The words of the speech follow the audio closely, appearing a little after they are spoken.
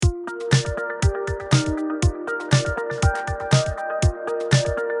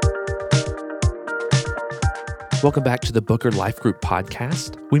Welcome back to the Booker Life Group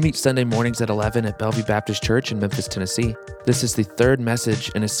podcast. We meet Sunday mornings at 11 at Bellevue Baptist Church in Memphis, Tennessee. This is the third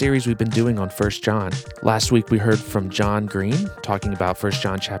message in a series we've been doing on 1 John. Last week we heard from John Green talking about 1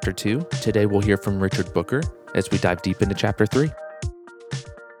 John chapter 2. Today we'll hear from Richard Booker as we dive deep into chapter 3.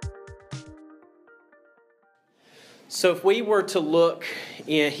 So if we were to look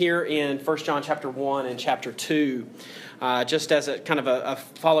here in 1 John chapter 1 and chapter 2, just as a kind of a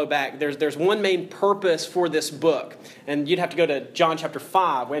follow back, there's one main purpose for this book. And you'd have to go to John chapter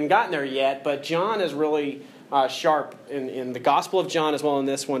 5. We haven't gotten there yet, but John is really sharp in the Gospel of John as well in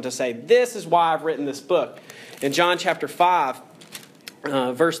this one to say, this is why I've written this book. In John chapter 5,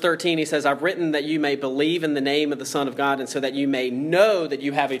 verse 13, he says, I've written that you may believe in the name of the Son of God and so that you may know that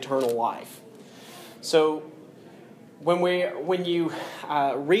you have eternal life. So when you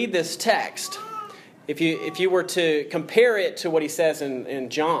read this text, if you were to compare it to what he says in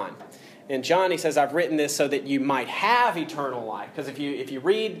John he says, I've written this so that you might have eternal life. Because if you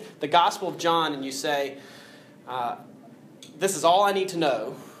read the Gospel of John and you say, this is all I need to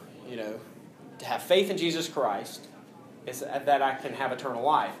know, to have faith in Jesus Christ, is that I can have eternal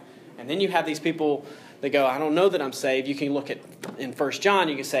life. And then you have these people that go, I don't know that I'm saved. You can look at, in 1 John,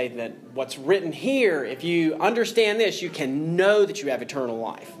 you can say that what's written here, if you understand this, you can know that you have eternal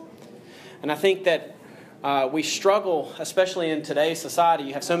life. And I think that we struggle, especially in today's society.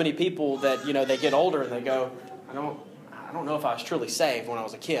 You have so many people that, they get older and they go, I don't know if I was truly saved when I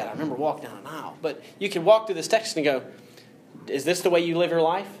was a kid. I remember walking down an aisle. But you can walk through this text and go, is this the way you live your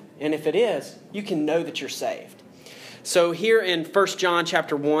life? And if it is, you can know that you're saved. So here in 1 John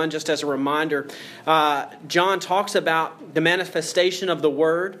chapter 1, just as a reminder, John talks about the manifestation of the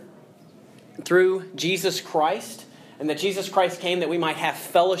Word through Jesus Christ, and that Jesus Christ came that we might have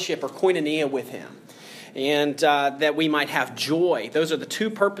fellowship or koinonia with Him, and that we might have joy. Those are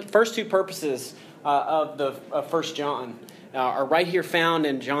the first two purposes of 1 John, are right here found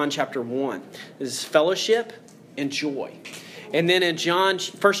in John chapter 1. This is fellowship and joy. And then in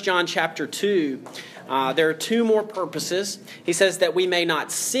 1 John chapter 2, there are two more purposes. He says that we may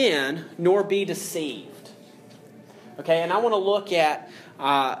not sin nor be deceived. Okay, and I want to look at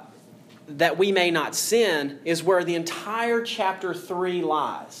that we may not sin is where the entire chapter 3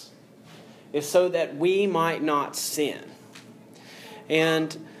 lies. Is so that we might not sin.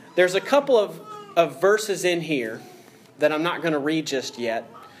 And there's a couple of verses in here that I'm not going to read just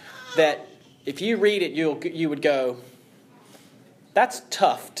yet, that if you read it, you would go, that's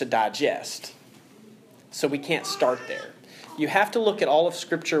tough to digest. So we can't start there. You have to look at all of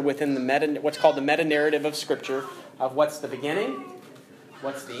Scripture within the what's called the meta-narrative of Scripture, of what's the beginning,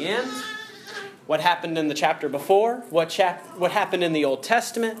 what's the end, what happened in the chapter before, what happened in the Old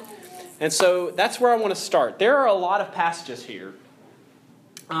Testament. And so that's where I want to start. There are a lot of passages here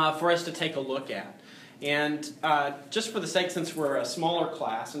for us to take a look at. And just for the sake, since we're a smaller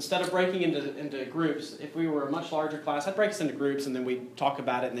class, instead of breaking into groups, if we were a much larger class, I'd break us into groups and then we'd talk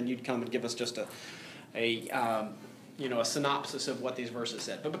about it and then you'd come and give us just a synopsis of what these verses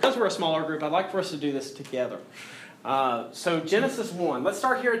said. But because we're a smaller group, I'd like for us to do this together. So Genesis 1. Let's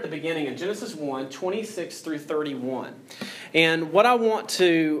start here at the beginning in Genesis 1, 26 through 31. And what I want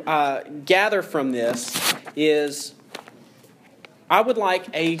to gather from this is I would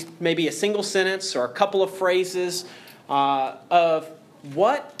like maybe a single sentence or a couple of phrases of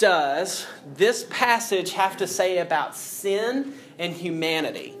what does this passage have to say about sin and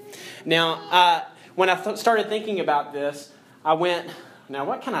humanity. Now, when I started thinking about this, I went, now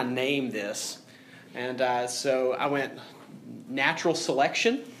what can I name this? And so I went natural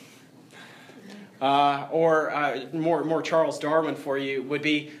selection, or more Charles Darwin for you would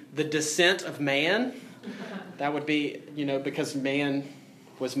be the descent of man. That would be, because man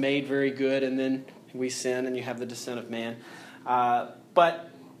was made very good and then we sin and you have the descent of man. But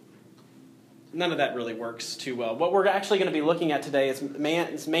none of that really works too well. What we're actually going to be looking at today is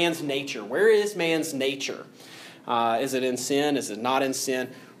man's nature. Where is man's nature? Is it in sin? Is it not in sin?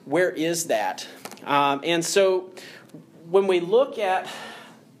 Where is that? And so when we look at,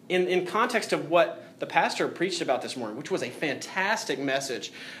 in context of what the pastor preached about this morning, which was a fantastic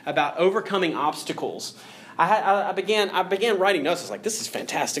message about overcoming obstacles, I began writing notes. I was like, this is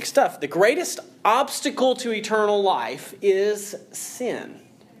fantastic stuff. The greatest obstacle to eternal life is sin.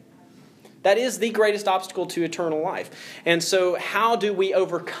 That is the greatest obstacle to eternal life. And so how do we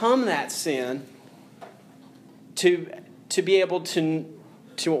overcome that sin to be able to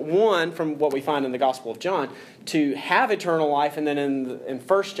one, from what we find in the Gospel of John, to have eternal life, and then in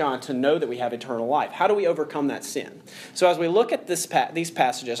 1 John to know that we have eternal life? How do we overcome that sin? So as we look at these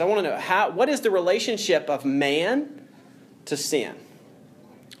passages, I want to know what is the relationship of man to sin?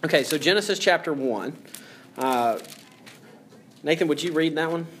 Okay, so Genesis chapter 1. Nathan, would you read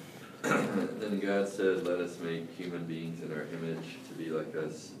that one? Then God said, "Let us make human beings in our image to be like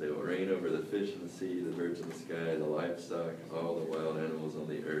us. They will reign over the fish in the sea, the birds in the sky, the livestock, all the wild animals on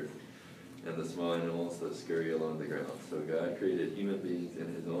the earth, and the small animals that scurry along the ground." So God created human beings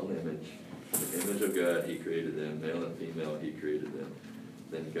in his own image. In the image of God he created them, male and female he created them.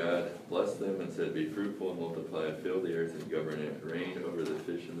 Then God blessed them and said, "Be fruitful and multiply, fill the earth and govern it, reign over the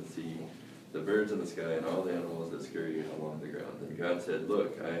fish in the sea, the birds in the sky, and all the animals that scurry along the ground." And God said,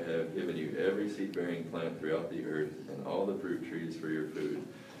 "Look, I have given you every seed-bearing plant throughout the earth, and all the fruit trees for your food.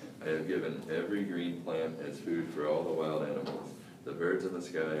 I have given every green plant as food for all the wild animals, the birds in the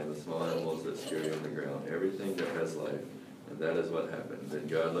sky, and the small animals that scurry on the ground, everything that has life." And that is what happened. Then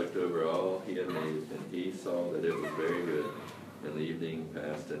God looked over all he had made, and he saw that it was very good. And the evening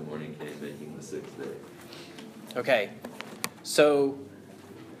passed, and morning came, making the sixth day. Okay, so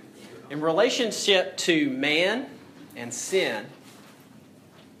in relationship to man and sin,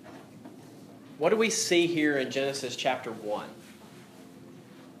 what do we see here in Genesis chapter 1?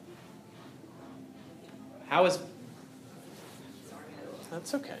 How is...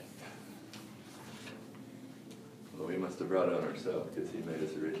 That's okay. Well, we must have brought it on ourselves because he made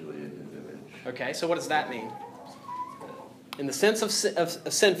us originally in his image. Okay, so what does that mean? In the sense of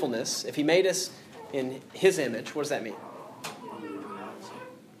sinfulness, if he made us in his image, what does that mean?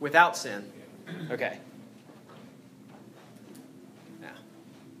 Without sin. Okay. Yeah.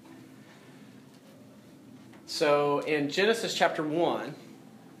 So in Genesis chapter 1,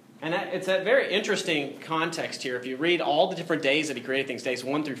 and it's a very interesting context here. If you read all the different days that he created things, days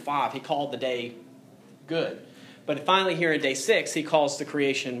 1 through 5, he called the day good. But finally here in day 6, he calls the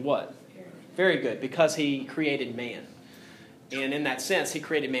creation what? Very good, because he created man. And in that sense, he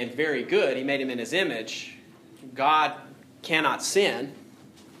created man very good. He made him in his image. God cannot sin.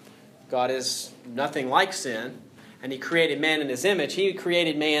 God is nothing like sin. And he created man in his image. He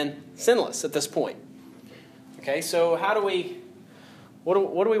created man sinless at this point. Okay, so how do we... What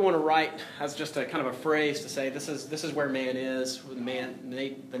do we want to write as just a kind of a phrase to say this is where man is,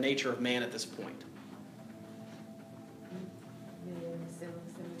 the nature of man at this point?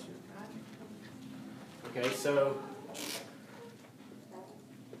 Okay, so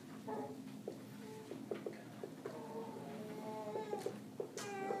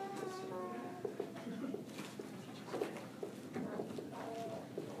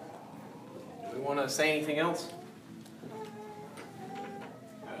do we want to say anything else?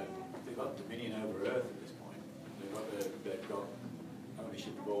 They've got dominion over Earth at this point. They've got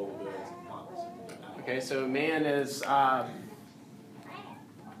ownership of all the birds and plants. Okay, so man is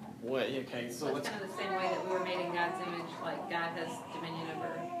what? Okay, so That's let's. kind of the same way that we were made in God's image. Like God has dominion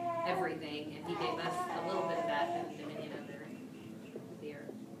over everything, and He gave us a little bit of that dominion over the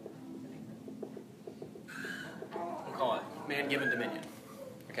earth. We'll call it man-given dominion.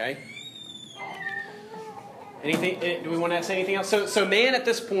 Okay. Anything? Do we want to say anything else? So man at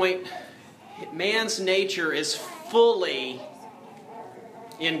this point, man's nature is fully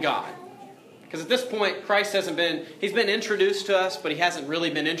in God. Because at this point, Christ he's been introduced to us, but he hasn't really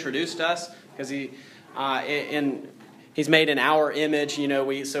been introduced to us because he's made in our image.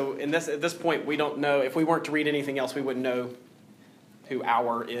 At this point, we don't know. If we weren't to read anything else, we wouldn't know who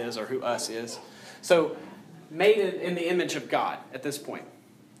our is or who us is. So made in the image of God at this point.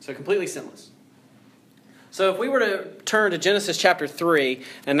 So completely sinless. So if we were to turn to Genesis chapter 3,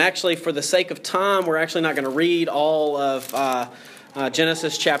 and actually for the sake of time, we're actually not going to read all of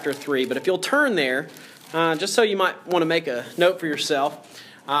Genesis chapter 3. But if you'll turn there, just so you might want to make a note for yourself.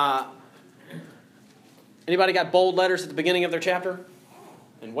 Anybody got bold letters at the beginning of their chapter?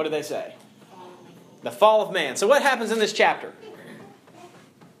 And what do they say? The fall of man. So what happens in this chapter?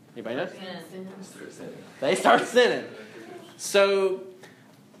 Anybody know? They start sinning. So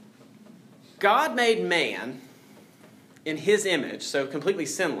God made man in his image, so completely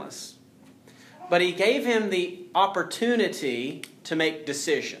sinless. But he gave him the opportunity to make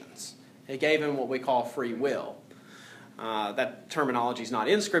decisions. He gave him what we call free will. That terminology is not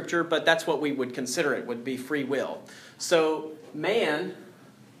in Scripture, but that's what we would consider it, would be free will. So man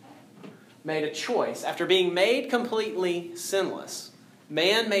made a choice. After being made completely sinless,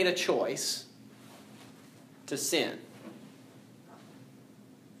 man made a choice to sin.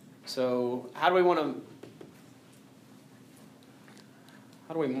 So how do we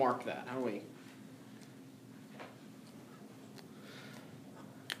mark that? I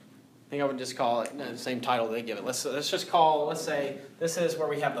think I would just call it the same title they give it. Let's say this is where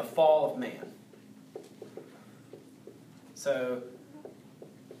we have the fall of man. So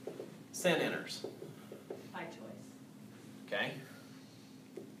sin enters. By choice. Okay.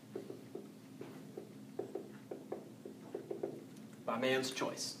 man's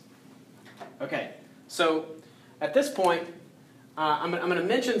choice. Okay, so at this point, I'm going to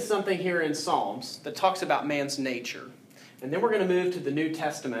mention something here in Psalms that talks about man's nature. And then we're going to move to the New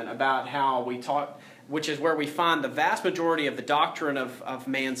Testament about how we talk, which is where we find the vast majority of the doctrine of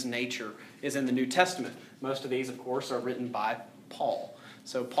man's nature is in the New Testament. Most of these, of course, are written by Paul.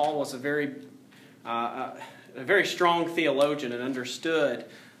 So Paul was a very strong theologian and understood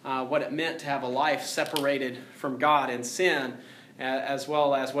what it meant to have a life separated from God in sin, as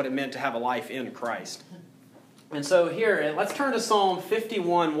well as what it meant to have a life in Christ. And so here, let's turn to Psalm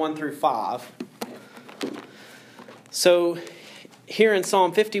 51, 1 through 5. So here in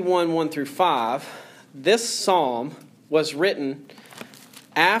Psalm 51, 1 through 5, this psalm was written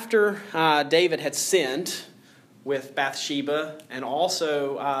after David had sinned with Bathsheba and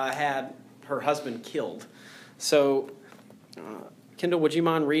also had her husband killed. So, Kendall, would you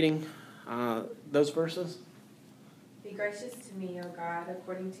mind reading those verses? Be gracious to me, O God,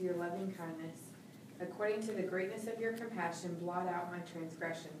 according to your loving kindness. According to the greatness of your compassion, blot out my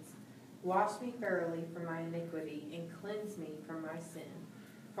transgressions. Wash me thoroughly from my iniquity, and cleanse me from my sin.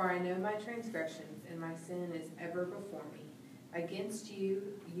 For I know my transgressions, and my sin is ever before me. Against you,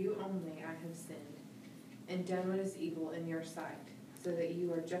 you only, I have sinned, and done what is evil in your sight, so that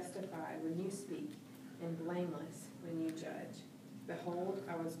you are justified when you speak, and blameless when you judge. Behold,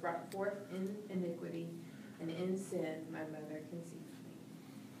 I was brought forth in iniquity, and in sin my mother conceived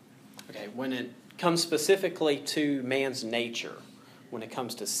me. Okay, when it comes specifically to man's nature, when it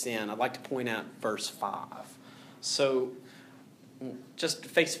comes to sin, I'd like to point out verse 5. So, just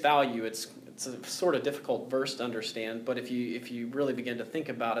face value, it's a sort of difficult verse to understand, but if you really begin to think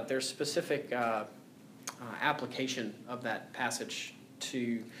about it, there's specific application of that passage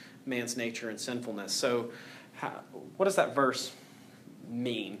to man's nature and sinfulness. So, what does that verse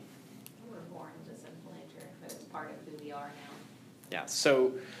mean? We're born with a sinful nature, but it's part of who we are now. Yeah,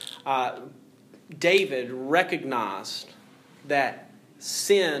 so David recognized that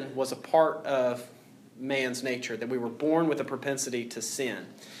sin was a part of man's nature, that we were born with a propensity to sin.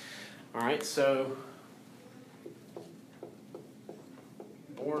 All right, so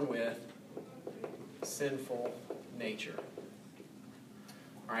born with sinful nature.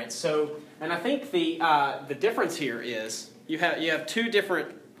 All right, so, and I think the difference here is you have two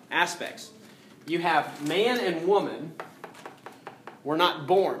different aspects. You have man and woman were not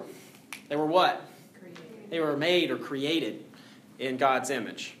born. They were what? Created. They were made or created in God's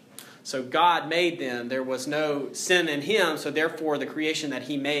image. So God made them. There was no sin in him, so therefore the creation that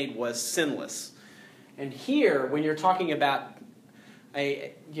he made was sinless. And here, when you're talking about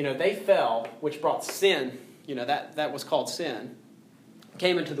they fell, which brought sin, that was called sin,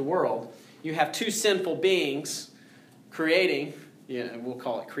 came into the world. You have two sinful beings creating, we'll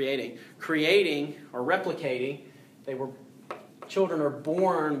call it creating or replicating. Children are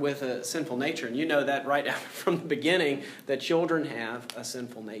born with a sinful nature, and you know that right from the beginning, that children have a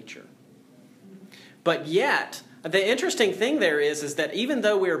sinful nature. But yet, the interesting thing there is that even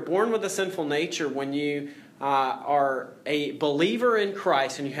though we are born with a sinful nature, when you are a believer in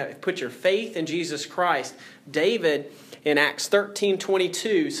Christ and you have put your faith in Jesus Christ, David in Acts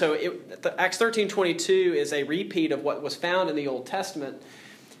 13:22, Acts 13:22 is a repeat of what was found in the Old Testament.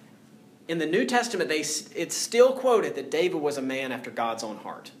 In the New Testament, it's still quoted that David was a man after God's own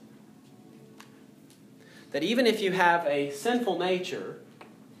heart. That even if you have a sinful nature,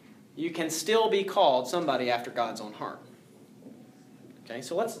 you can still be called somebody after God's own heart. Okay,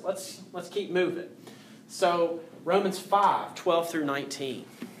 so let's keep moving. So Romans 5:12 through 19.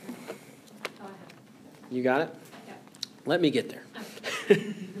 Oh, You got it? Yeah. Let me get there.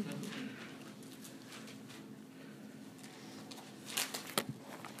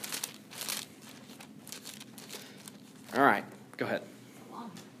 All right, go ahead.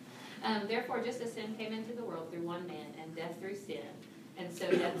 Therefore, just as sin came into the world through one man, and death through sin, and so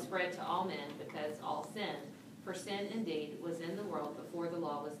death spread to all men because all sinned. For sin indeed was in the world before the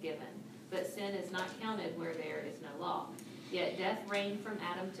law was given, but sin is not counted where there is no law. Yet death reigned from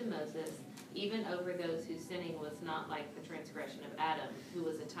Adam to Moses, even over those whose sinning was not like the transgression of Adam, who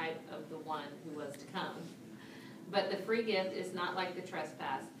was a type of the one who was to come. But the free gift is not like the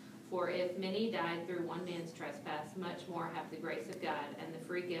trespass. For if many died through one man's trespass, much more have the grace of God and the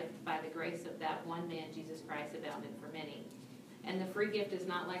free gift by the grace of that one man, Jesus Christ, abounded for many. And the free gift is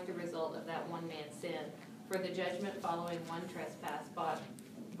not like the result of that one man's sin. For the judgment following one trespass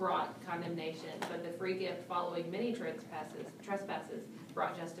brought condemnation, but the free gift following many trespasses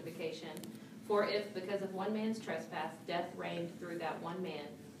brought justification. For if, because of one man's trespass, death reigned through that one man,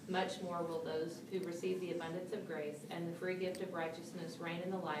 much more will those who receive the abundance of grace and the free gift of righteousness reign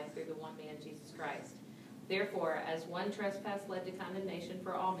in the life through the one man, Jesus Christ. Therefore, as one trespass led to condemnation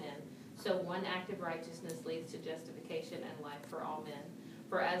for all men, so one act of righteousness leads to justification and life for all men.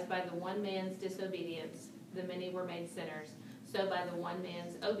 For as by the one man's disobedience the many were made sinners, so by the one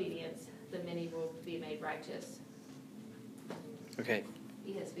man's obedience the many will be made righteous. Okay.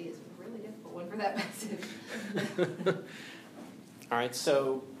 ESV is a really difficult one for that passage. All right,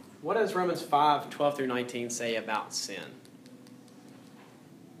 so what does Romans 5:12 through 19 say about sin?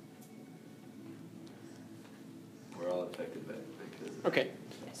 We're all affected by it because of Okay,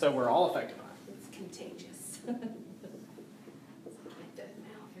 so we're all affected by it. It's contagious.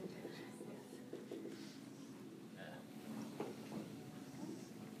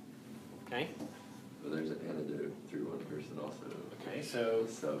 Okay. Well, there's an antidote through one person also. Okay, so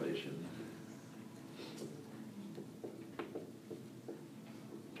Salvation.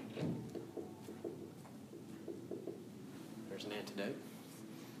 there's an antidote.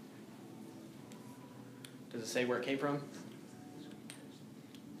 Does it say where it came from?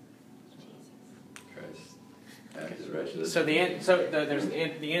 Christ acted righteous. So the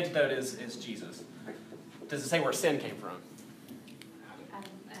antidote is Jesus. Does it say where sin came from?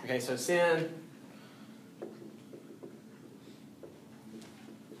 Okay, so sin.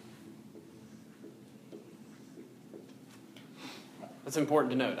 That's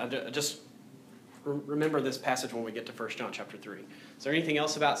important to note. I just remember this passage when we get to 1 John chapter 3. Is there anything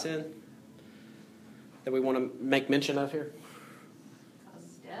else about sin that we want to make mention of here?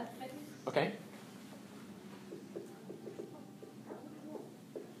 Causes death, maybe? Okay.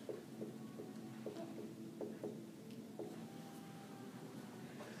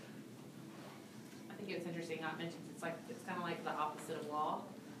 I think it was interesting not mentioned. It's kind of like the opposite of law.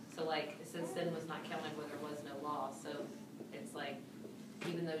 So like it says sin was not killing where there was no law. So it's like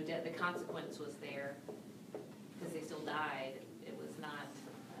even though the consequence was there because they still died, it was not.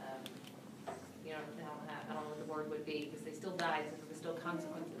 I don't know what the word would be because they still died. So there were still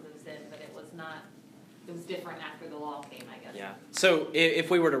consequences of sin, but it was not. It was different after the law came, I guess. Yeah. So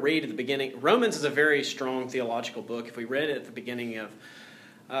if we were to read at the beginning, Romans is a very strong theological book. If we read it at the beginning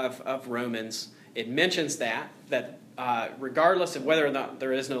of Romans, it mentions that regardless of whether or not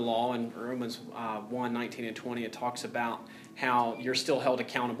there is no law, in Romans 1:19 and 20, it talks about how you're still held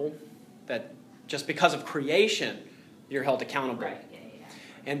accountable, that just because of creation, you're held accountable. Right, yeah.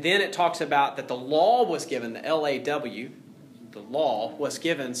 And then it talks about that the law was given, the LAW, the law was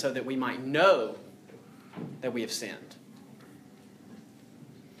given so that we might know that we have sinned.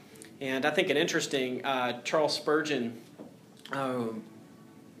 And I think an interesting, Charles Spurgeon,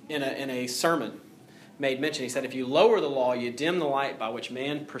 in a sermon, made mention. He said, if you lower the law, you dim the light by which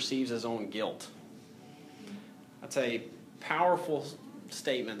man perceives his own guilt. That's a powerful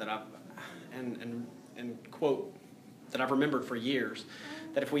statement that and quote that I've remembered for years.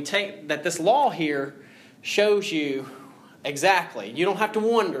 That if we take, that this law here shows you exactly, you don't have to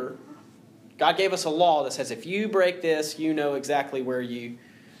wonder. God gave us a law that says if you break this, you know exactly where you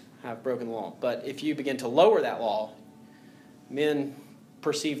have broken the law. But if you begin to lower that law, men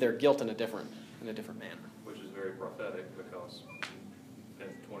perceive their guilt in a different manner. Which is very prophetic because in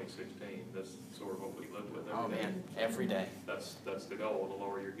 2016, that's sort of what we live with every day. Every day. That's the goal, to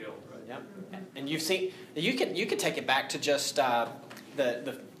lower your guilt, right? Yep. And you've seen, you could take it back to just the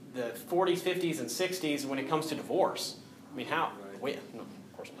 40s, 50s, and 60s when it comes to divorce. I mean, how? Of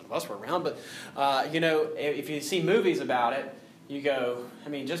course, none of us were around, but if you see movies about it, you go, I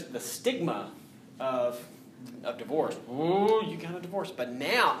mean, just the stigma of divorce. Ooh, you got a divorce. But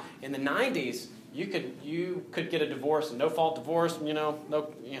now, in the 90s, you could get a divorce, a no-fault divorce.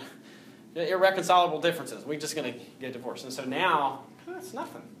 Irreconcilable differences. We're just going to get a divorce. And so now, it's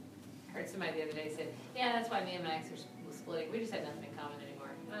nothing. I heard somebody the other day said, yeah, that's why me and my ex was splitting. We just had nothing in common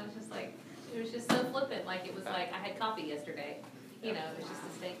anymore. And I was just like, it was just so flippant. Like, it was like, I had coffee yesterday. It was just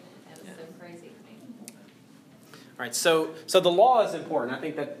a statement. It was so crazy to me. All right, so the law is important. I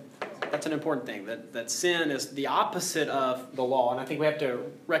think that's an important thing, that sin is the opposite of the law. And I think we have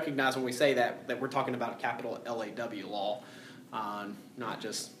to recognize when we say that we're talking about a capital LAW law, not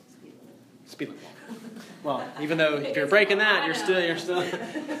just speed limit law. Well, even though if you're breaking that, you're still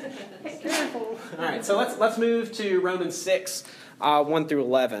careful. All right, so let's move to Romans 6, 1 through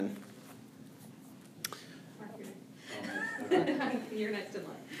 11. You're next in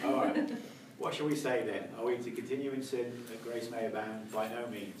line. All right. What shall we say then? Are we to continue in sin that grace may abound? By no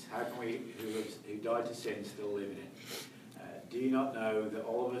means. How can we who died to sin still live in it? Do you not know that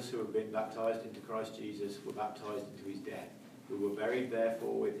all of us who have been baptized into Christ Jesus were baptized into his death? We were buried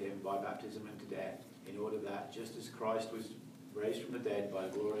therefore with him by baptism into death, in order that, just as Christ was raised from the dead by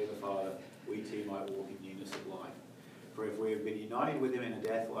the glory of the Father, we too might walk in newness of life. For if we have been united with him in a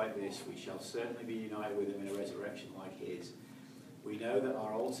death like this, we shall certainly be united with him in a resurrection like his. We know that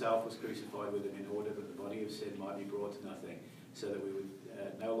our old self was crucified with him in order that the body of sin might be brought to nothing, so that we would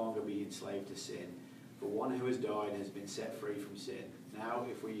no longer be enslaved to sin. For one who has died has been set free from sin. Now,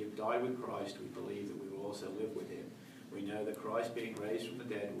 if we have died with Christ, we believe that we will also live with him. We know that Christ, being raised from the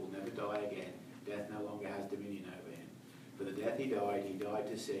dead, will never die again. Death no longer has dominion over him. For the death he died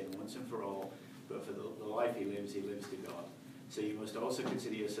to sin once and for all, but for the life he lives to God. So you must also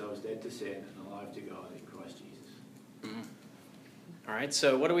consider yourselves dead to sin and alive to God in Christ Jesus. Mm-hmm. All right,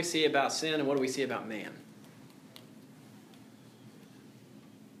 so what do we see about sin and what do we see about man?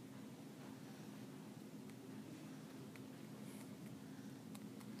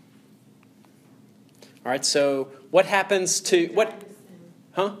 All right, so what happens to what?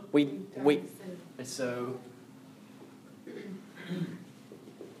 Huh? We so.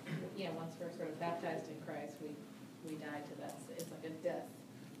 Yeah, once we're sort of baptized in Christ, we die to that. It's like a death.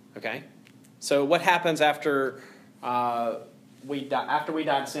 Okay, so what happens after we die? After we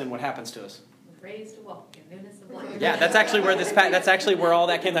die in sin, what happens to us? Raised to walk in newness of life. Yeah, that's actually where that's actually where all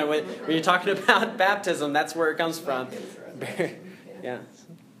that came from. When you're talking about baptism, that's where it comes from. Yeah.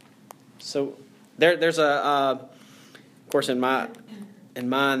 So there's of course in mine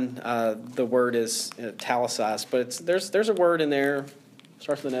the word is italicized, but there's a word in there,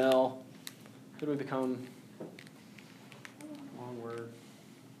 starts with an L. Who do we become? Long word.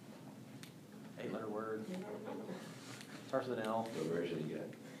 8-letter word. Starts with an L. What version you got?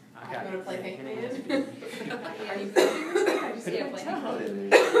 Okay. You want to play Hangman? Are you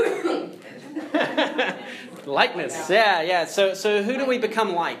playing? Likeness. Yeah. So who do we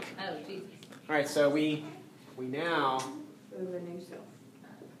become like? Oh, Jesus. All right. So we now Move a new self.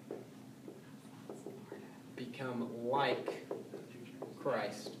 become like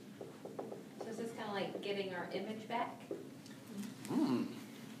Christ. So is this kind of like getting our image back?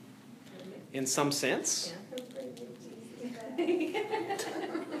 In some sense. Yeah.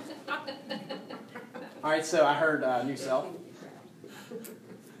 All right. So I heard new self.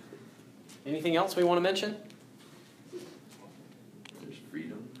 Anything else we want to mention? There's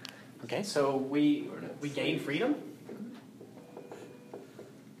freedom. Okay. So we gain freedom.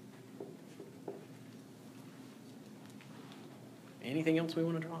 Anything else we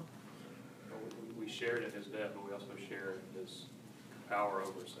want to draw? We shared in his death, but we also share in his power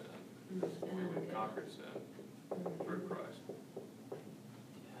over sin. We've conquered sin through Christ.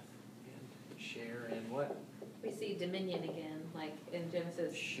 Share in what? We see dominion again, like in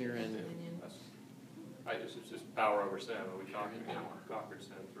Genesis. Share in dominion. It's just power over sin, but we conquered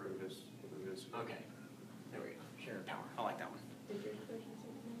sin through his. Okay. There we go. Share in power. I like that one.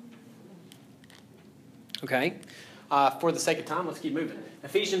 Okay. For the sake of time, let's keep moving.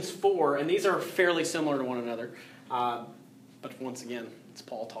 Ephesians 4, and these are fairly similar to one another. But once again, it's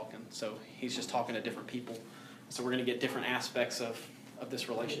Paul talking. So he's just talking to different people. So we're going to get different aspects of this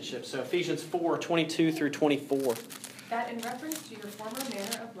relationship. So Ephesians 4, 22 through 24. That in reference to your former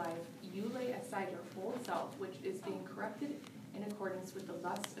manner of life, you lay aside your old self, which is being corrupted in accordance with the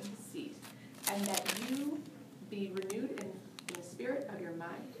lusts of deceit, and that you be renewed in the spirit of your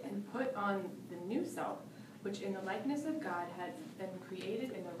mind, and put on the new self, which in the likeness of God has been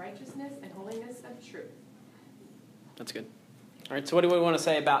created in the righteousness and holiness of truth. That's good. All right, so what do we want to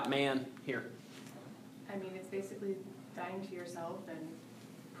say about man here? I mean, it's basically dying to yourself and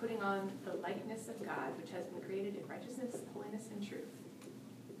putting on the likeness of God, which has been created in righteousness, holiness, and truth.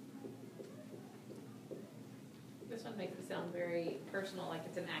 This one makes it sound very personal, like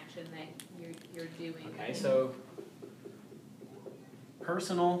it's an action that you're doing. Okay, so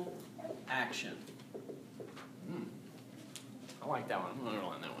personal action. I like that one. I'm going to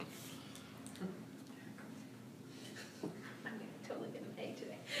underline that one. I'm going to totally get an A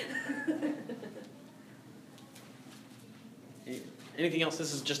today. Anything else?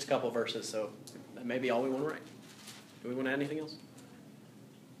 This is just a couple of verses, so that may be all we want to write. Do we want to add anything else?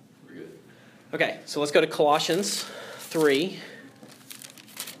 We're good. Okay, so let's go to Colossians 3,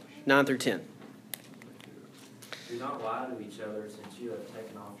 9 through 10. Do not lie to each other, since you have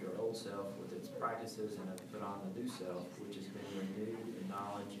taken off your old self with its practices and have put on the new self, which has been renewed in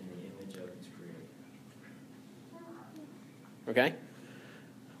knowledge in the image of its creator. Okay?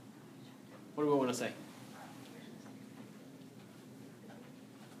 What do we want to say?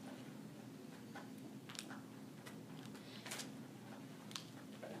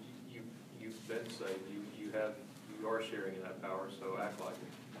 You've been saved. You are sharing in that power. So act like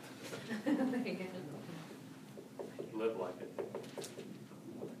it. Live like it.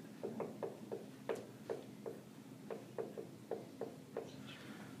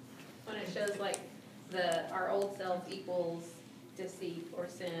 When it shows like our old self equals deceit or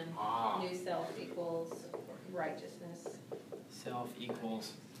sin. Ah. New self equals righteousness. Self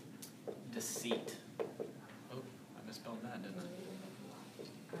equals deceit. Oh, I misspelled that, didn't I?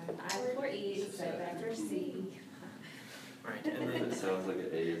 I for E, so back for C. Right, and It then sounds like an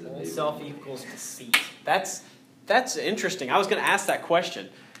A is an old A. self equals deceit. That's interesting. I was going to ask that question.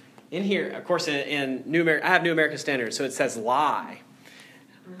 In here, of course, in New American, I have New American Standard, so it says lie.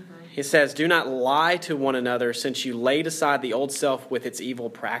 It says, do not lie to one another since you laid aside the old self with its evil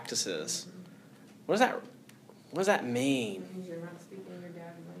practices. What does that mean? Means you're not speaking your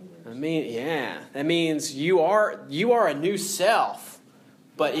dad's language. I mean, yeah. That means you are a new self.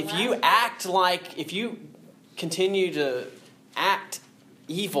 But if you continue to act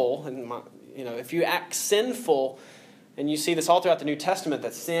evil, and if you act sinful, and you see this all throughout the New Testament,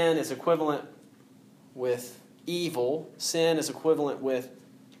 that sin is equivalent with evil, sin is equivalent with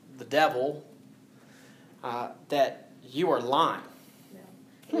the devil, that you are lying.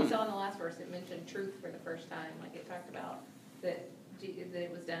 Yeah. We saw in the last verse it mentioned truth for the first time. Like it talked about that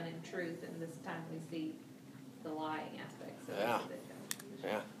it was done in truth, and this time we see the lying aspects of Yeah. it.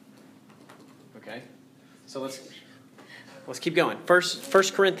 Yeah. Okay. So let's keep going.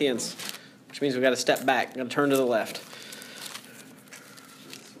 First Corinthians, which means we've got to step back. We've got to turn to the left.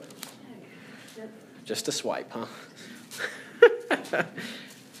 Just a swipe, huh?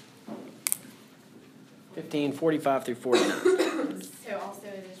 15:45 through 49. So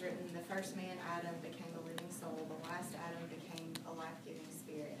also it is written, the first man, Adam, became a living soul. The last Adam became a life-giving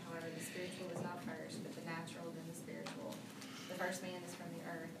spirit. However, the spiritual is not first, but the natural, then the spiritual. The first man is from the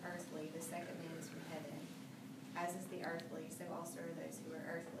earth, earthly. The second man is from heaven. As is the earthly, so also are those who are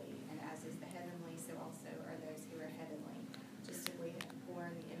earthly. And as is the heavenly, so also are those who are heavenly. Just as we have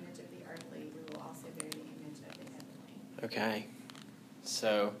borne the image of the earthly, we will also bear the image of the heavenly. Okay.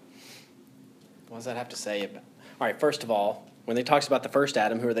 So, what does that have to say about? All right, first of all, when they talks about the first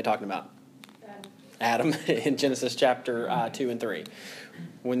Adam, who are they talking about? Adam in Genesis chapter 2 and 3.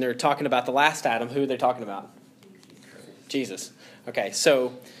 When they're talking about the last Adam, who are they talking about? Jesus. Okay,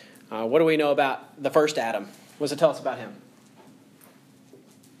 so what do we know about the first Adam? What does it tell us about him?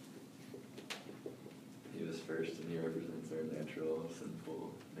 He was first, and he represents our natural,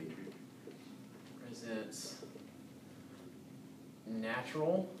 sinful nature. Represents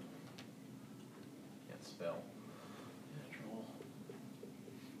natural. Can't spell. Natural.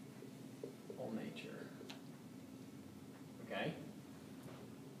 Whole nature. Okay.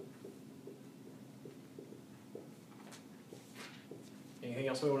 Anything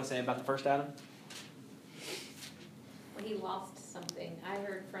else we want to say about the first Adam? When he lost something, I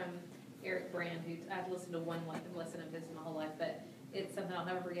heard from Eric Brand, who I've listened to one lesson of his my whole life, but it's something I'll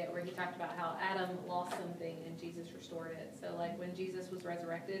never forget, where he talked about how Adam lost something and Jesus restored it. So like when Jesus was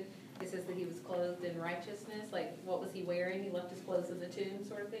resurrected, it says that he was clothed in righteousness. Like what was he wearing? He left his clothes in the tomb,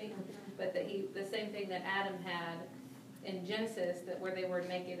 sort of thing. But that the same thing that Adam had in Genesis, that where they were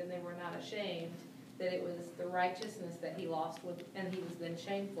naked and they were not ashamed, that it was the righteousness that he lost, and he was then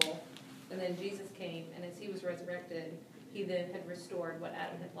shameful. And then Jesus came, and as he was resurrected, he then had restored what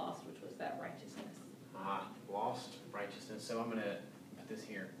Adam had lost, which was that righteousness. Lost righteousness. So I'm going to put this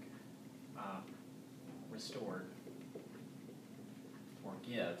here. Restored. Or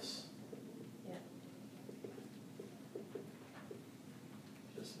gives. Yeah.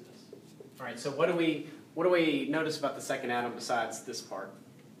 Just this. All right, so what do we notice about the second Adam besides this part?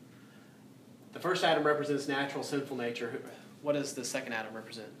 The first Adam represents natural sinful nature. What does the second Adam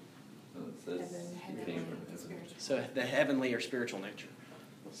represent? So it says he came from heaven. So the heavenly or spiritual nature.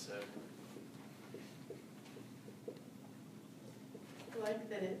 So I like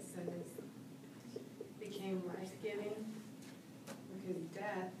that it says became life-giving, because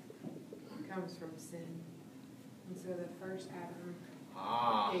death comes from sin. And so the first Adam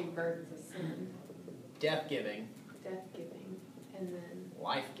gave birth to sin. Death-giving. Death-giving. And then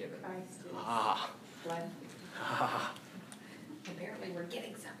Life-giving. Christ is life-giving. Apparently we're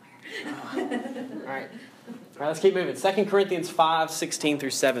getting somewhere. All right, let's keep moving. 2 Corinthians 5:16 through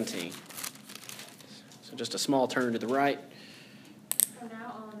 17. So just a small turn to the right. From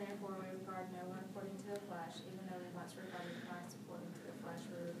now on, therefore, we regard no one according to the flesh, even though we once regarded Christ according to the flesh,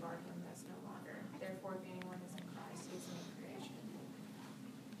 we regard him thus no longer. Therefore, if anyone is in Christ, he is a new creation.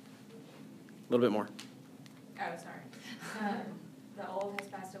 A little bit more. Oh, sorry. The old has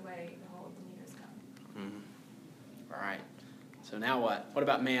passed away, behold, the new has come. Mm-hmm. All right. So now what? What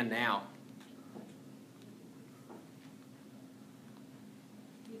about man now?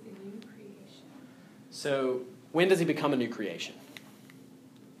 He's a new creation. So when does he become a new creation?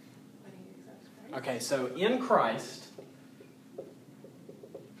 When he accepts Christ. Okay, so in Christ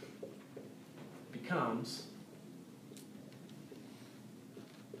becomes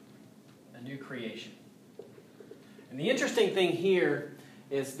a new creation. And the interesting thing here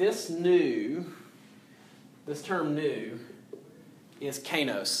is this term new, is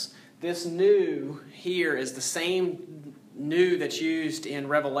kainos. This new here is the same new that's used in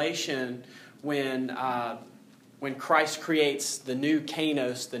Revelation when Christ creates the new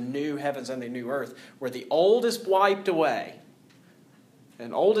kainos, the new heavens and the new earth, where the old is wiped away,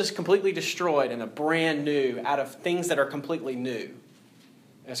 and old is completely destroyed, and a brand new out of things that are completely new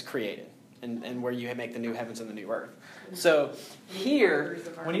is created, and where you make the new heavens and the new earth. So here,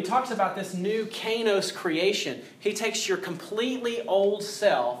 when he talks about this new kainos creation, he takes your completely old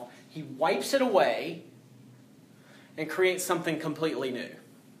self, he wipes it away, and creates something completely new.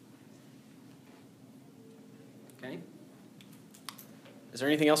 Okay? Is there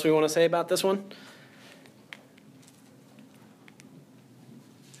anything else we want to say about this one?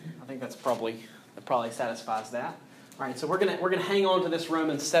 I think that probably satisfies that. All right, so we're gonna hang on to this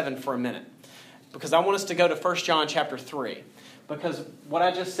Romans 7 for a minute, because I want us to go to 1 John chapter 3. Because what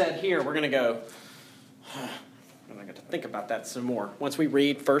I just said here, we're going to go, I'm going to think about that some more once we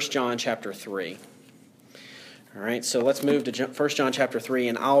read 1 John chapter 3. All right, so let's move to 1 John chapter 3,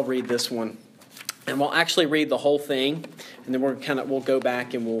 and I'll read this one. And we'll actually read the whole thing, and then we'll go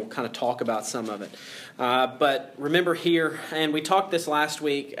back and we'll kind of talk about some of it. But remember here, and we talked this last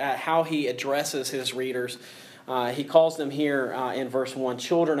week, how he addresses his readers. He calls them here in verse 1,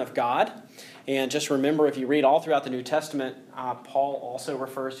 children of God. And just remember, if you read all throughout the New Testament, Paul also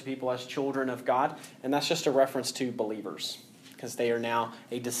refers to people as children of God. And that's just a reference to believers, because they are now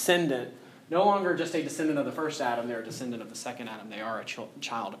a descendant, no longer just a descendant of the first Adam, they're a descendant of the second Adam. They are a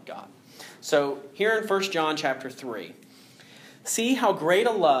child of God. So here in 1 John chapter 3, see how great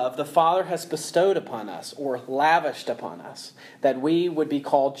a love the Father has bestowed upon us, or lavished upon us, that we would be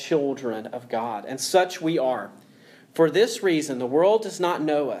called children of God. And such we are. For this reason, the world does not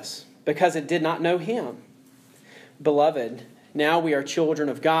know us, because it did not know him. Beloved, now we are children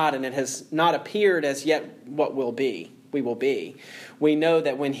of God, and it has not appeared as yet what we will be. We know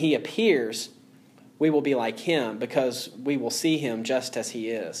that when he appears, we will be like him, because we will see him just as he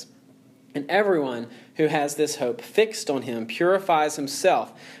is. And everyone who has this hope fixed on him purifies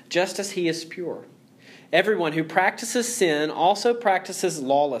himself, just as he is pure. Everyone who practices sin also practices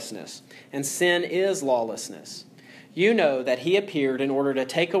lawlessness, and sin is lawlessness. You know that he appeared in order to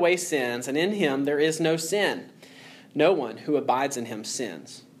take away sins, and in him there is no sin. No one who abides in him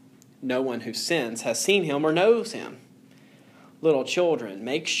sins. No one who sins has seen him or knows him. Little children,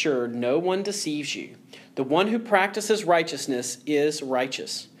 make sure no one deceives you. The one who practices righteousness is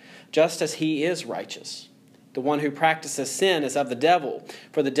righteous, just as he is righteous. The one who practices sin is of the devil,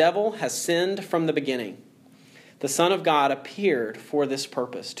 for the devil has sinned from the beginning. The Son of God appeared for this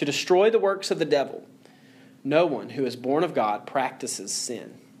purpose, to destroy the works of the devil. No one who is born of God practices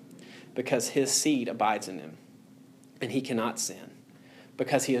sin, because his seed abides in him, and he cannot sin,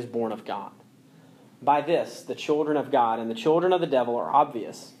 because he is born of God. By this, the children of God and the children of the devil are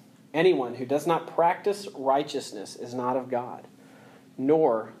obvious. Anyone who does not practice righteousness is not of God,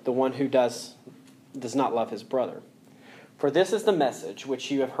 nor the one who does not love his brother. For this is the message which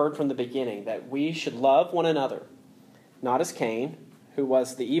you have heard from the beginning, that we should love one another, not as Cain, who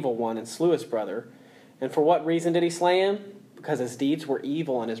was the evil one and slew his brother. And for what reason did he slay him? Because his deeds were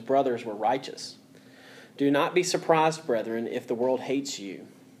evil and his brothers were righteous. Do not be surprised, brethren, if the world hates you.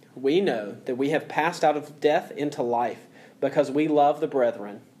 We know that we have passed out of death into life, because we love the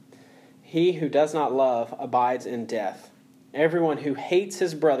brethren. He who does not love abides in death. Everyone who hates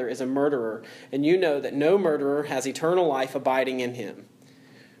his brother is a murderer, and you know that no murderer has eternal life abiding in him.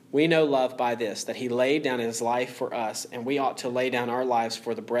 We know love by this, that he laid down his life for us, and we ought to lay down our lives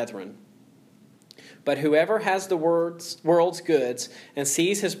for the brethren. But whoever has the world's goods and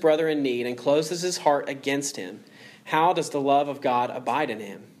sees his brother in need and closes his heart against him, how does the love of God abide in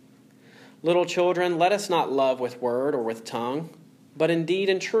him? Little children, let us not love with word or with tongue, but in deed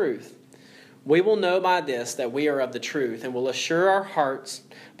and truth. We will know by this that we are of the truth, and will assure our hearts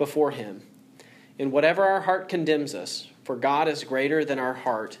before him. In whatever our heart condemns us, for God is greater than our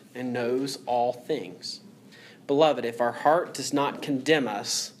heart and knows all things. Beloved, if our heart does not condemn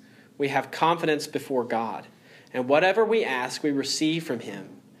us, we have confidence before God, and whatever we ask we receive from him,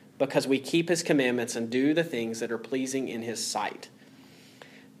 because we keep his commandments and do the things that are pleasing in his sight.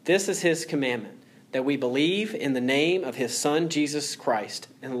 This is his commandment, that we believe in the name of his Son Jesus Christ,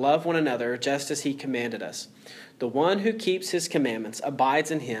 and love one another just as he commanded us. The one who keeps his commandments abides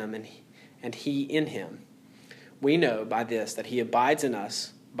in him, and he in him. We know by this that he abides in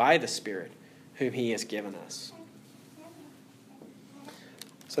us by the Spirit whom he has given us.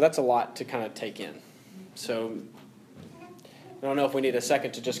 So that's a lot to kind of take in. So I don't know if we need a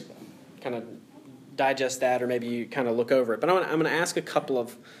second to just kind of digest that, or maybe you kind of look over it. But I'm going to ask a couple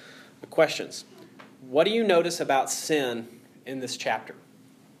of questions. What do you notice about sin in this chapter?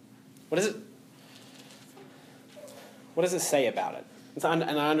 What does it say about it? And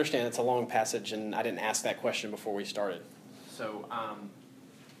I understand it's a long passage, and I didn't ask that question before we started. So,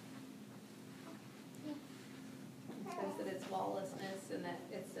 it says that it's lawlessness and that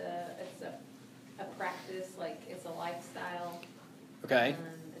it's a practice, like it's a lifestyle. okay.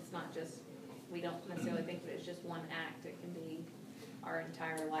 It's not just, we don't necessarily think that it's just one act. It can be our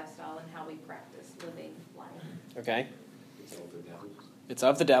entire lifestyle and how we practice living life. Okay. It's of the devil. It's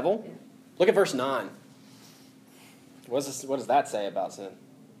of the devil. Yeah. Look at verse 9. What does that say about sin?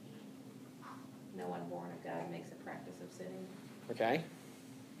 No one born of God makes a practice of sinning. Okay.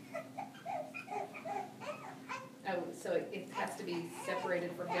 Oh, so it has to be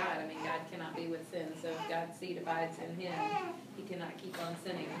separated from God. I mean, God cannot be with sin. So if God's seed abides in him, he cannot keep on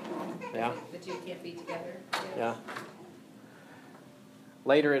sinning. Yeah. The two can't be together. Yeah.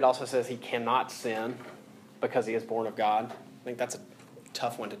 Later it also says he cannot sin because he is born of God. I think that's a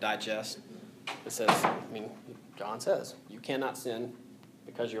tough one to digest. It says, John says, you cannot sin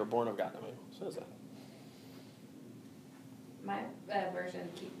because you are born of God. It says that. My version,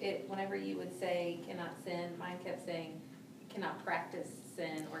 whenever you would say cannot sin, mine kept saying cannot practice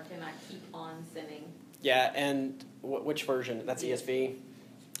sin or cannot keep on sinning. Yeah, and which version? That's ESV?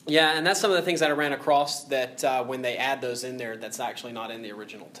 Yeah, and that's some of the things that I ran across that when they add those in there, that's actually not in the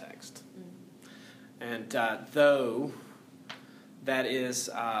original text. Mm-hmm. And though that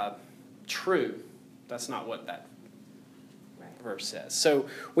is true, that's not what that verse says. So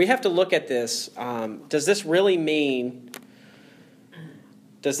we have to look at this.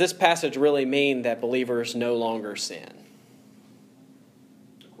 Does this passage really mean that believers no longer sin?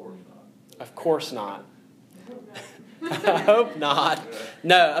 Of course not. Of course not. I hope not.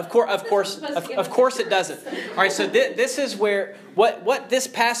 No, of course it doesn't. All right, so this is where what this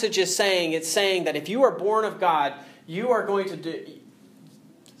passage is saying. It's saying that if you are born of God, you are going to do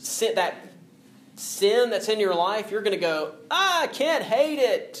that sin that's in your life. You're going to go, I can't hate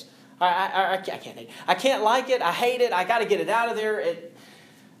it. I can't hate it. I can't like it. I hate it. I got to get it out of there.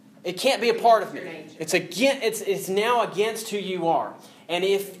 It can't be a part of me. It's now against who you are. And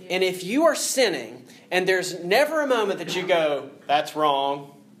if you are sinning, and there's never a moment that you go, that's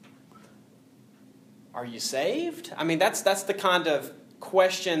wrong, are you saved? I mean, that's the kind of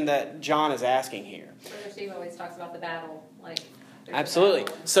question that John is asking here. Brother Steve always talks about the battle. Absolutely.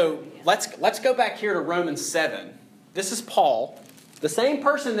 So let's go back here to Romans 7. This is Paul, the same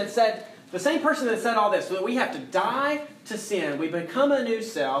person that said all this. So we have to die to sin. We become a new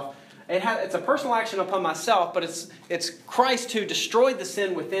self. It's a personal action upon myself, but it's Christ who destroyed the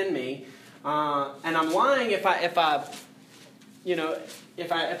sin within me. And I'm lying if I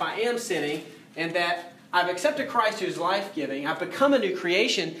am sinning, and that I've accepted Christ who's life-giving. I've become a new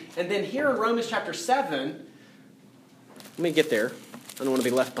creation. And then here in Romans chapter 7, let me get there. I don't want to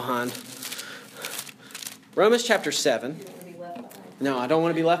be left behind. Romans chapter 7. You don't want to be left behind. No, I don't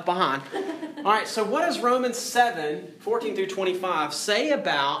want to be left behind. All right, so what does Romans 7, 14 through 25 say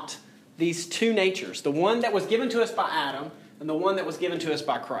about these two natures? The one that was given to us by Adam and the one that was given to us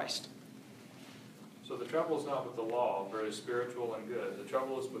by Christ. So the trouble is not with the law, for it is spiritual and good. The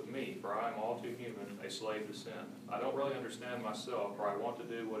trouble is with me, for I am all too human, a slave to sin. I don't really understand myself, for I want to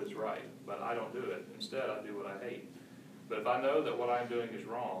do what is right, but I don't do it. Instead, I do what I hate. But if I know that what I am doing is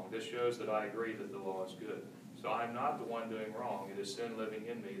wrong, this shows that I agree that the law is good. So I am not the one doing wrong. It is sin living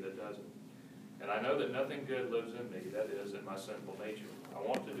in me that does it. And I know that nothing good lives in me, that is, in my sinful nature. I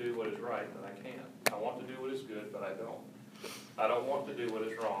want to do what is right, but I can't. I want to do what is good, but I don't. I don't want to do what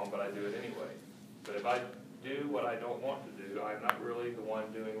is wrong, but I do it anyway. But if I do what I don't want to do, I am not really the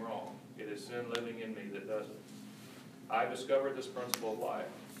one doing wrong. It is sin living in me that does it. I have discovered this principle of life,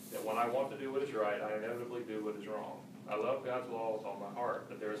 that when I want to do what is right, I inevitably do what is wrong. I love God's law with all my heart,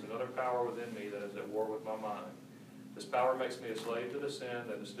 but there is another power within me that is at war with my mind. This power makes me a slave to the sin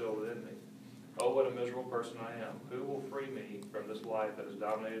that is still within me. Oh, what a miserable person I am. Who will free me from this life that is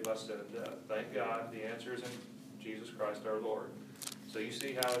dominated by sin and death? Thank God, the answer is in Jesus Christ our Lord. So you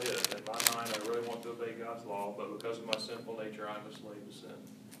see how it is. In my mind, I really want to obey God's law, but because of my sinful nature, I'm a slave to sin.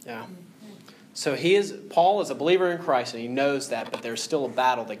 Yeah. So Paul is a believer in Christ, and he knows that, but there's still a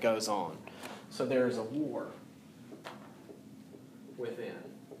battle that goes on. So there is a war within,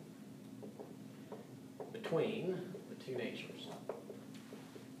 between the two natures.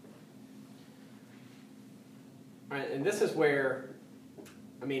 All right, and this is where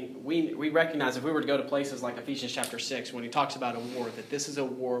I mean, we recognize if we were to go to places like Ephesians chapter 6, when he talks about a war, that this is a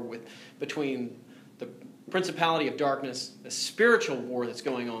war between the principality of darkness, the spiritual war that's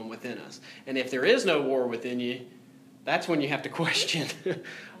going on within us. And if there is no war within you, that's when you have to question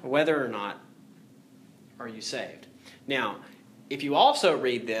whether or not are you saved. Now, if you also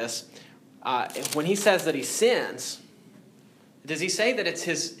read this, when he says that he sins, does he say that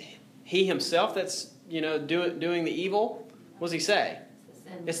it's he himself that's doing the evil? What does he say?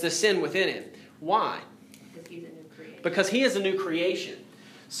 It's the sin within him. Why? Because he's a new creation. Because he is a new creation.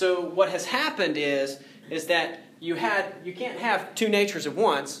 So what has happened is that you can't have two natures at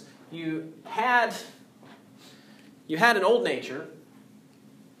once. You had an old nature.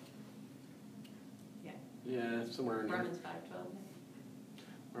 Yeah, somewhere in here. Romans 5:12.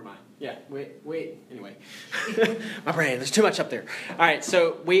 Where am I? Yeah, wait. Anyway, my brain. There's too much up there. All right,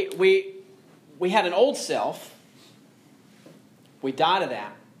 so we had an old self. We die to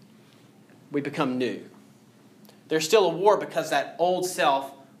that. We become new. There's still a war because that old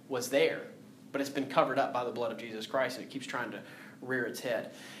self was there, but it's been covered up by the blood of Jesus Christ, and it keeps trying to rear its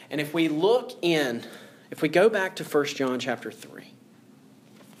head. And if we go back to 1 John chapter 3.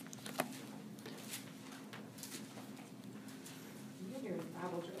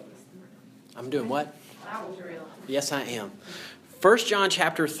 I'm doing what? Bible drill. Yes, I am. 1 John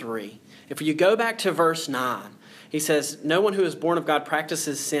chapter 3. If you go back to verse 9, he says, no one who is born of God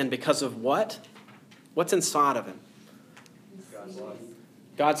practices sin because of what? What's inside of him? God's life.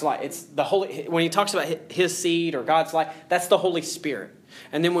 God's life. It's the Holy. When he talks about his seed or God's life, that's the Holy Spirit.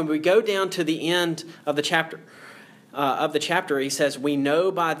 And then when we go down to the end of the chapter, he says, we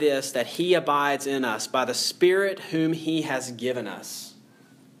know by this that he abides in us, by the Spirit whom he has given us.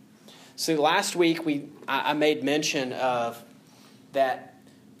 So last week I made mention of that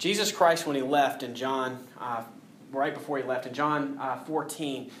Jesus Christ, when he left in John, right before he left in John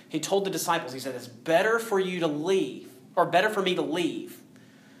 14, he told the disciples, he said, it's better for you to leave, or better for me to leave,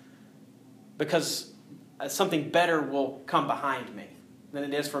 because something better will come behind me than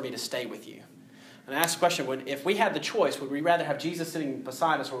it is for me to stay with you. And I asked the question, if we had the choice, would we rather have Jesus sitting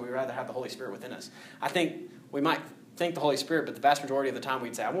beside us, or would we rather have the Holy Spirit within us? I think we might think the Holy Spirit, but the vast majority of the time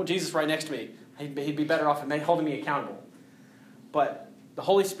we'd say, I want Jesus right next to me. He'd be better off holding me accountable. But the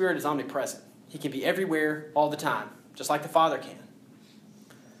Holy Spirit is omnipresent. He can be everywhere all the time, just like the Father can.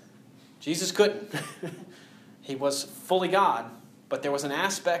 Jesus couldn't. He was fully God, but there was an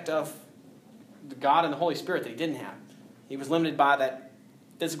aspect of the God and the Holy Spirit that he didn't have. He was limited by that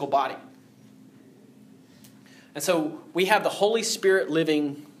physical body. And so we have the Holy Spirit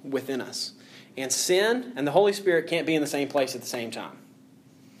living within us. And sin and the Holy Spirit can't be in the same place at the same time.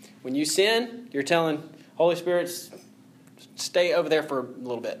 When you sin, you're telling Holy Spirit, stay over there for a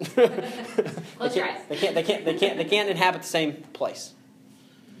little bit. They can't inhabit the same place.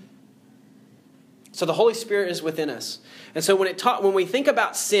 So the Holy Spirit is within us. And so when we think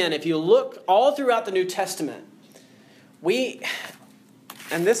about sin, if you look all throughout the New Testament,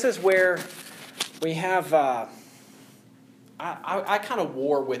 and this is where we have, I kind of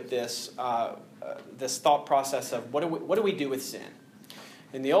war with this thought process of what do we do with sin?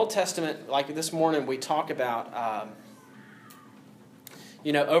 In the Old Testament, like this morning, we talk about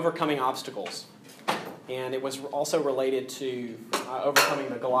overcoming obstacles, and it was also related to overcoming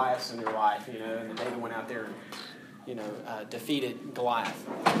the Goliaths in your life. And David went out there and defeated Goliath.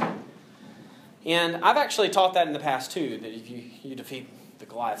 And I've actually taught that in the past too, that if you defeat the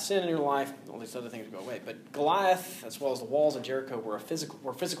Goliath sin in your life, all these other things go away. But Goliath, as well as the walls of Jericho, were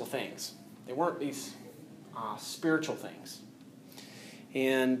physical things. They weren't these spiritual things.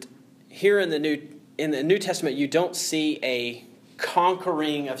 And here in the New Testament, you don't see a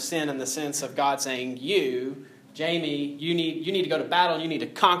conquering of sin in the sense of God saying, "You, Jamie, you need to go to battle. And you need to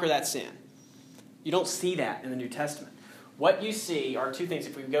conquer that sin." You don't see that in the New Testament. What you see are two things.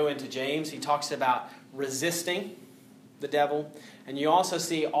 If we go into James, he talks about resisting the devil. And you also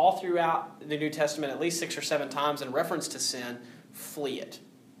see all throughout the New Testament, at least 6 or 7 times in reference to sin, flee it.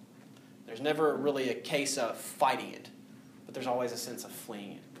 There's never really a case of fighting it, but there's always a sense of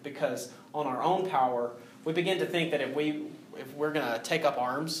fleeing it. Because on our own power, we begin to think that if we're going to take up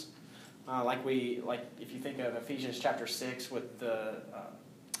arms, like if you think of Ephesians chapter 6 with the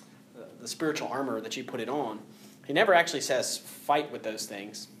spiritual armor that you put it on, he never actually says fight with those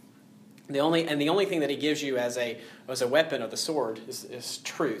things. The only thing that he gives you as a weapon of the sword is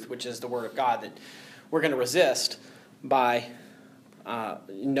truth, which is the word of God, that we're going to resist by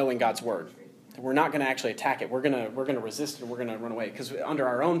knowing God's word. We're not going to actually attack it. We're going to resist it, and we're going to run away, because under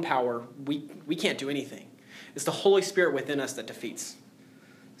our own power, we can't do anything. It's the Holy Spirit within us that defeats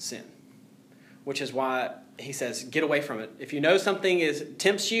sin, which is why he says, get away from it. If you know something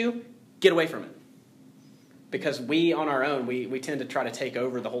tempts you, get away from it. Because we, on our own, we tend to try to take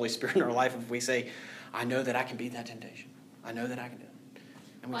over the Holy Spirit in our life if we say, I know that I can beat that temptation. I know that I can do it.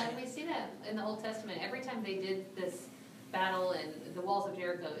 And we see that in the Old Testament. Every time they did this battle in the walls of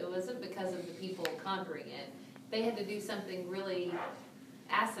Jericho, it wasn't because of the people conquering it. They had to do something really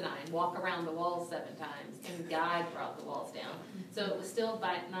asinine, walk around the walls 7 times, and God brought the walls down. So it was still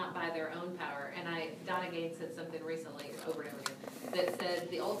not by their own power. And Donna Gaines said something recently, over and over again, that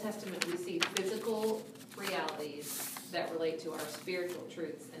said the Old Testament, we see physical realities that relate to our spiritual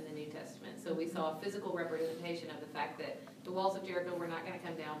truths in the New Testament. So we saw a physical representation of the fact that the walls of Jericho were not going to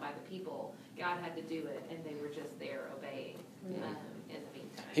come down by the people. God had to do it, and they were just there obeying in the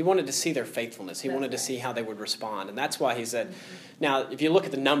meantime. He wanted to see their faithfulness. He wanted to see how they would respond. And that's why he said, now, if you look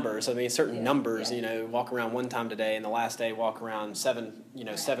at the numbers, I mean, certain numbers, walk around 1 time today, and the last day walk around 7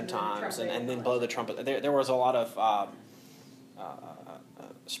 times, and then blow the trumpet. There was a lot of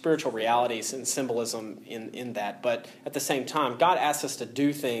spiritual realities and symbolism in that. But at the same time, God asks us to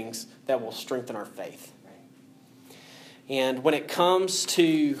do things that will strengthen our faith. And when it comes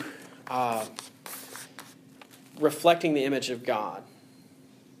to reflecting the image of God,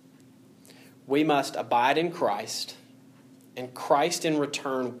 we must abide in Christ, and Christ in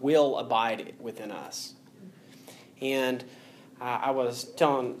return will abide within us. And I was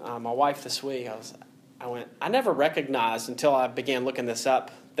telling my wife this week, I never recognized until I began looking this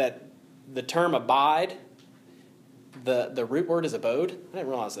up that the term abide, the root word is abode. I didn't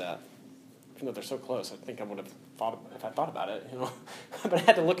realize that. Even though they're so close, I think I would have thought, if I thought about it, but I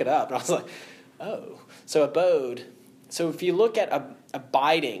had to look it up, and I was like, oh. So abode. So if you look at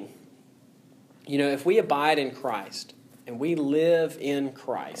abiding, if we abide in Christ and we live in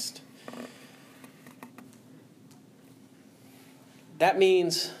Christ, that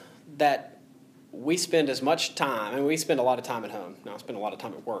means that we spend as much time, and we spend a lot of time at home. Now, I spend a lot of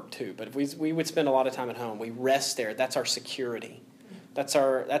time at work too, but if we would spend a lot of time at home, we rest there. That's our security. That's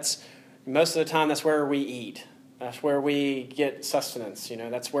most of the time, that's where we eat. That's where we get sustenance.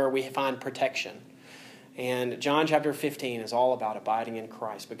 That's where we find protection. And John chapter 15 is all about abiding in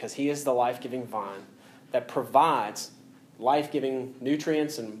Christ, because he is the life-giving vine that provides life-giving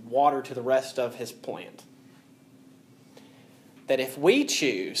nutrients and water to the rest of his plant. That if we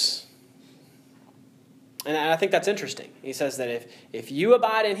choose, and I think that's interesting, he says that if you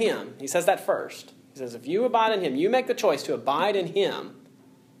abide in him, he says that first. He says if you abide in him, you make the choice to abide in him,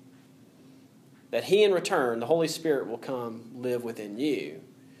 that he in return, the Holy Spirit, will come live within you.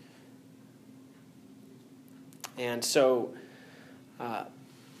 And so the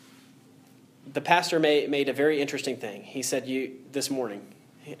pastor made a very interesting thing. He said this morning,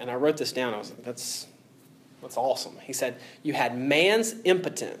 and I wrote this down, I was like, that's awesome. He said, you had man's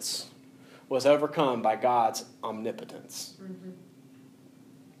impotence was overcome by God's omnipotence. Mm-hmm.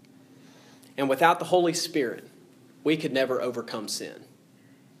 And without the Holy Spirit, we could never overcome sin.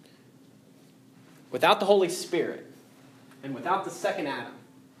 Without the Holy Spirit and without the second Adam,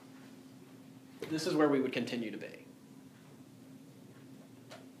 this is where we would continue to be.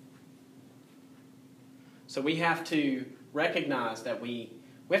 So we have to recognize that we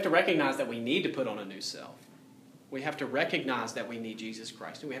need to put on a new self. We have to recognize that we need Jesus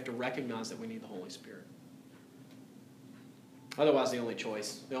Christ, and we have to recognize that we need the Holy Spirit. Otherwise, the only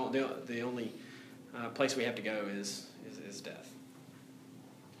choice, the only place we have to go is death.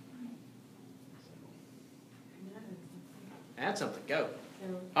 Add something. Go.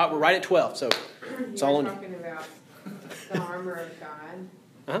 We're right at 12, so it's all on you. You're talking about the armor of God.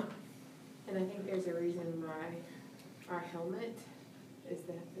 Uh-huh. And I think there's a reason why our helmet is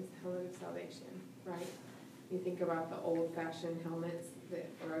the helmet of salvation, right? You think about the old-fashioned helmets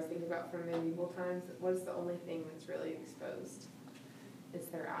or I was thinking about from medieval times. What's the only thing that's really exposed? It's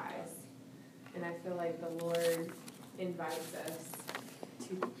their eyes. And I feel like the Lord invites us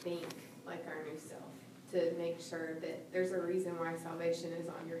to think like our new self, to make sure that there's a reason why salvation is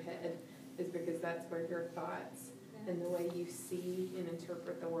on your head, is because that's where your thoughts and the way you see and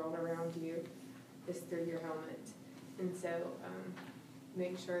interpret the world around you is through your helmet. And so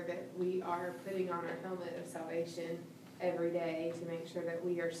make sure that we are putting on our helmet of salvation every day to make sure that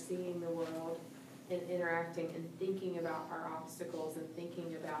we are seeing the world and interacting and thinking about our obstacles and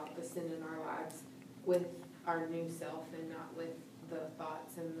thinking about the sin in our lives with our new self and not with the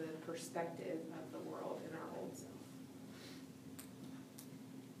thoughts and the perspective of the world in our old self.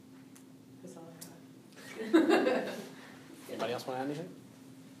 That's all I got. Anybody else want to add anything?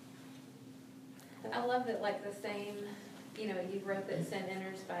 I love that, like the same, you wrote that sin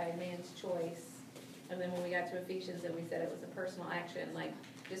enters by man's choice. And then when we got to Ephesians and we said it was a personal action, like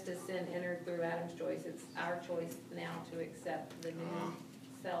just as sin entered through Adam's choice, it's our choice now to accept the new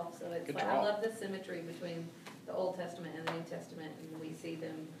self. So it's Good like, draw. I love the symmetry between the Old Testament and the New Testament, and we see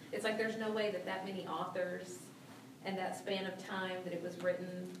them. It's like there's no way that many authors and that span of time that it was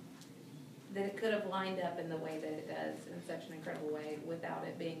written, that it could have lined up in the way that it does in such an incredible way without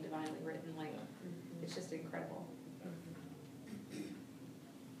it being divinely written. Like, it's just incredible.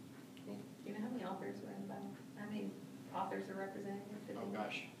 Do you know how many authors were in the Bible? How many authors are represented today? Oh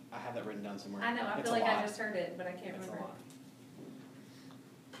gosh, I have that written down somewhere. I know, I It's feel a like I lot. just heard it, but I can't It's a remember.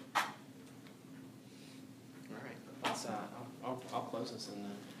 lot. All right, let's, I'll close this and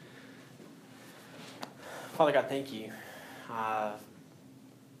then. Father God, thank you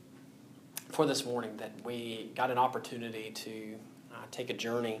for this morning, that we got an opportunity to take a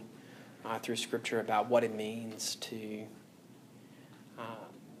journey through Scripture about what it means to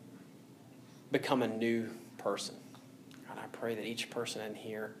become a new person. God, I pray that each person in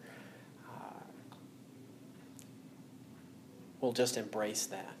here will just embrace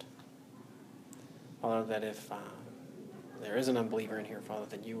that. Father, that if there is an unbeliever in here, Father,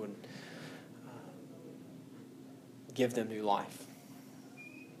 that you would give them new life.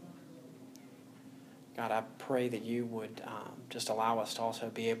 God, I pray that you would just allow us to also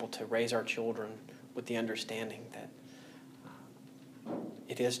be able to raise our children with the understanding that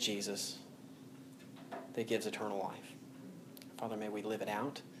it is Jesus that gives eternal life. Father, may we live it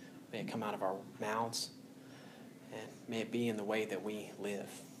out. May it come out of our mouths. And may it be in the way that we live.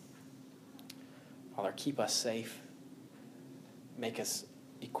 Father, keep us safe. Make us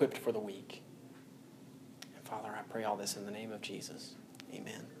equipped for the week. And Father, I pray all this in the name of Jesus.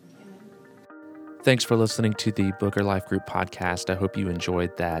 Amen. Thanks for listening to the Booker Life Group podcast. I hope you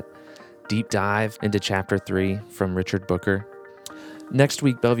enjoyed that deep dive into chapter 3 from Richard Booker. Next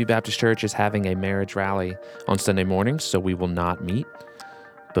week, Bellevue Baptist Church is having a marriage rally on Sunday mornings, so we will not meet,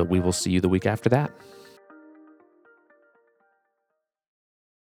 but we will see you the week after that.